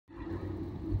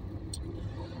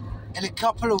in a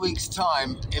couple of weeks'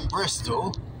 time in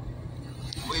Bristol,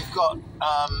 we've got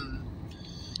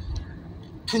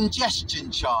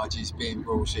congestion charges being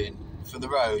brought in for the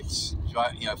roads,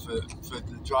 right? You know, for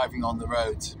the driving on the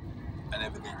roads and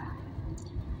everything.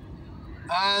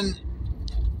 And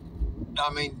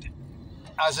I mean,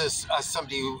 as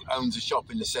somebody who owns a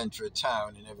shop in the centre of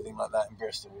town and everything like that in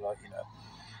Bristol, like, you know,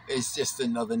 it's just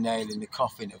another nail in the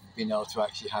coffin of being able to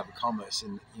actually have a commerce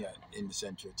in, you know, in the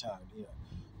centre of town. You know,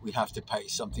 we have to pay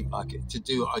something like it to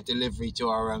do a delivery to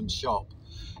our own shop.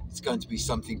 It's going to be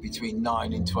something between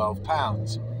 £9 and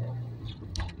 £12.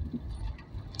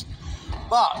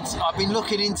 But I've been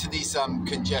looking into these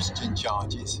congestion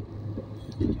charges,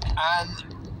 and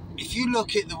if you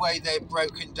look at the way they're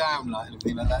broken down, like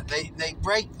anything like that, they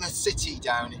break the city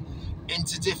down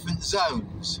into different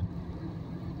zones,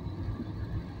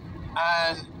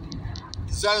 and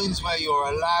zones where you're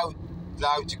allowed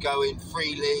to go in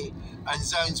freely, and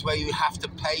zones where you have to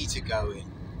pay to go in.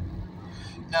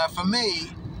 Now, for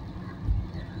me,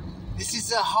 this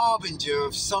is a harbinger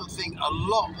of something a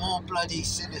lot more bloody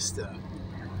sinister.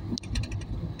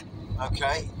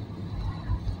 Okay.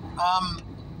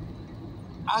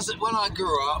 When I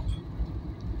grew up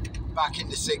back in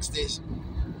the 60s,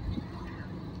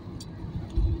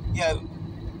 you know,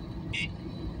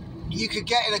 you could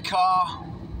get in a car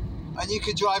and you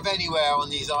could drive anywhere on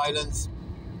these islands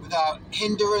without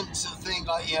hindrance of things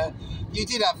like, you know, you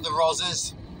did have the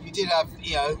Rozzers, you did have,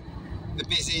 you know, the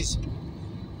Bizzies,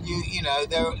 you know,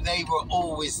 they were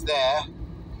always there,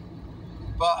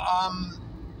 but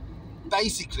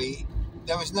basically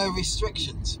there was no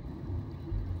restrictions.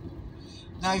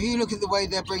 Now, if you look at the way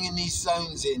they're bringing these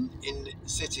zones in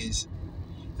cities,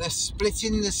 they're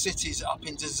splitting the cities up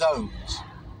into zones.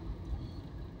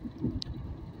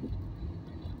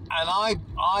 And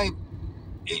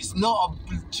it's not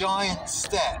a giant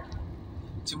step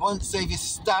to, once they've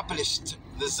established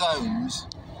the zones,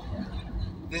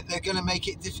 that they're going to make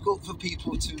it difficult for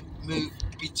people to move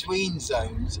between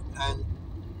zones. And,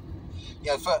 you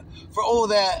know, for all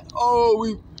their,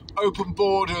 we open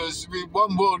borders, we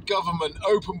one world government,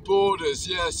 open borders,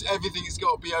 yes, everything's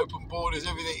got to be open borders,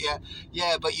 everything,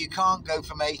 yeah, but you can't go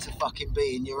from A to fucking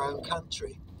B in your own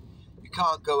country. You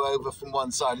can't go over from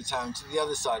one side of town to the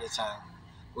other side of town.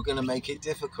 We're going to make it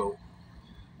difficult.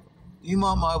 You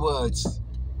mark my words,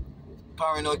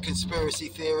 paranoid conspiracy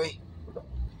theory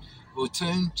will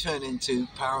soon turn into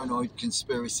paranoid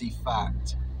conspiracy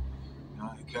fact.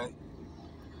 Okay?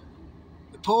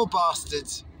 The poor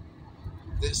bastards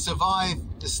that survive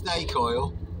the snake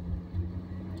oil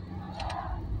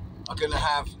are going to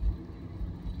have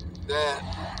their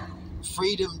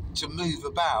freedom to move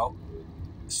about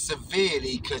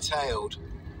severely curtailed.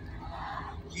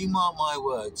 You mark my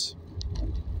words.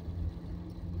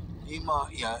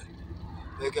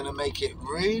 They're going to make it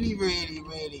really, really,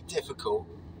 really difficult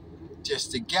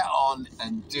just to get on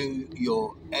and do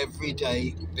your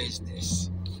everyday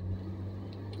business.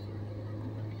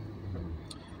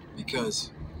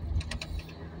 Because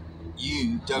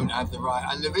you don't have the right.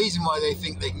 And the reason why they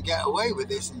think they can get away with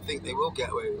this and think they will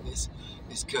get away with this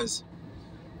is because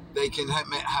they can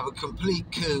have a complete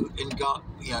coup in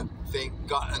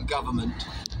government.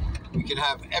 We can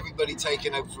have everybody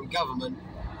taken over from government,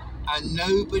 and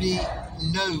nobody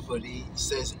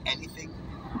says anything.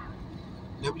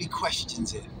 Nobody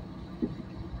questions it.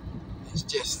 It's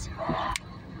just,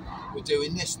 we're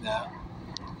doing this now.